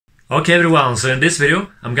Okay everyone, so in this video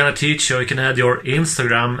I'm gonna teach you how you can add your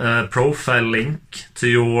Instagram profile link to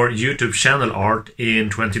your YouTube channel art in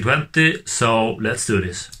 2020, so let's do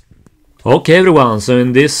this. Okay everyone, so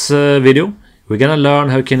in this video we're gonna learn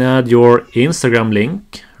how you can add your Instagram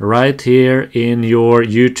link right here in your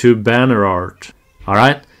YouTube banner art.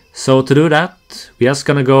 Alright, so to do that we're just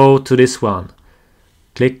gonna go to this one.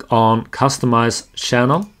 Click on Customize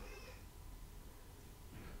Channel.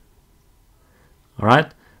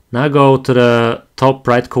 Alright. Now go to the top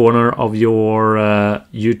right corner of your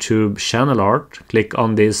YouTube channel art. Click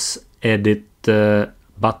on this edit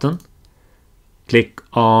button. Click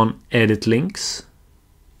on edit links.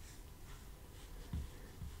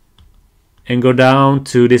 And go down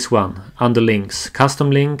to this one under links.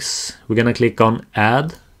 Custom links. We're gonna click on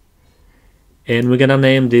add. And we're gonna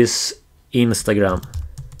name this Instagram.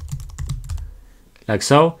 Like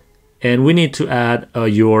so. And we need to add a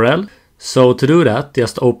URL. So to do that,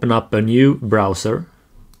 just open up a new browser,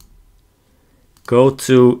 go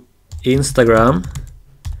to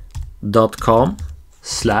instagram.com/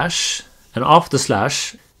 and after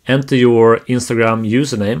slash enter your Instagram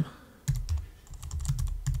username.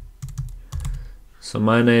 So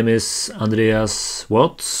my name is Andreas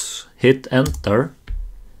Waatz, hit enter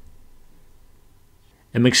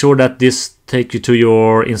and make sure that this takes you to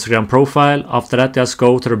your Instagram profile. After that, just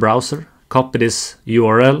go to the browser, copy this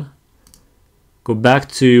URL, go back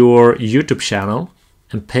to your YouTube channel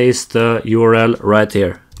and paste the URL right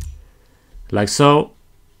here, like so,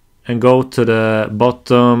 and go to the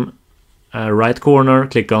bottom right corner,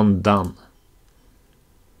 click on done.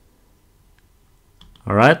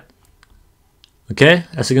 Alright, okay,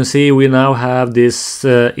 as you can see we now have this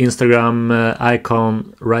Instagram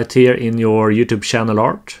icon right here in your YouTube channel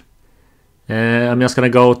art. I'm just gonna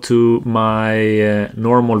go to my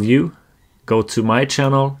normal view, go to my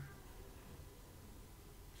channel,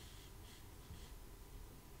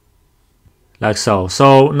 like so.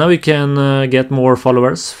 So now you can get more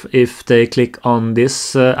followers if they click on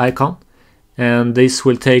this icon, and this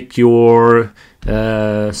will take your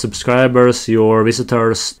subscribers, your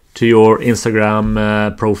visitors to your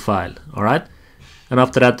Instagram profile. Alright, and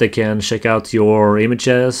after that they can check out your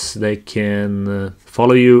images, they can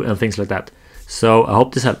follow you and things like that. So I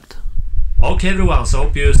hope this helped. Okay everyone, so I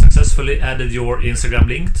hope you successfully added your Instagram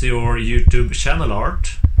link to your YouTube channel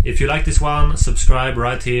art. If you like this one, subscribe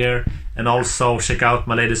right here and also check out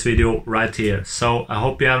my latest video right here. So I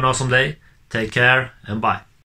hope you have an awesome day. Take care and bye.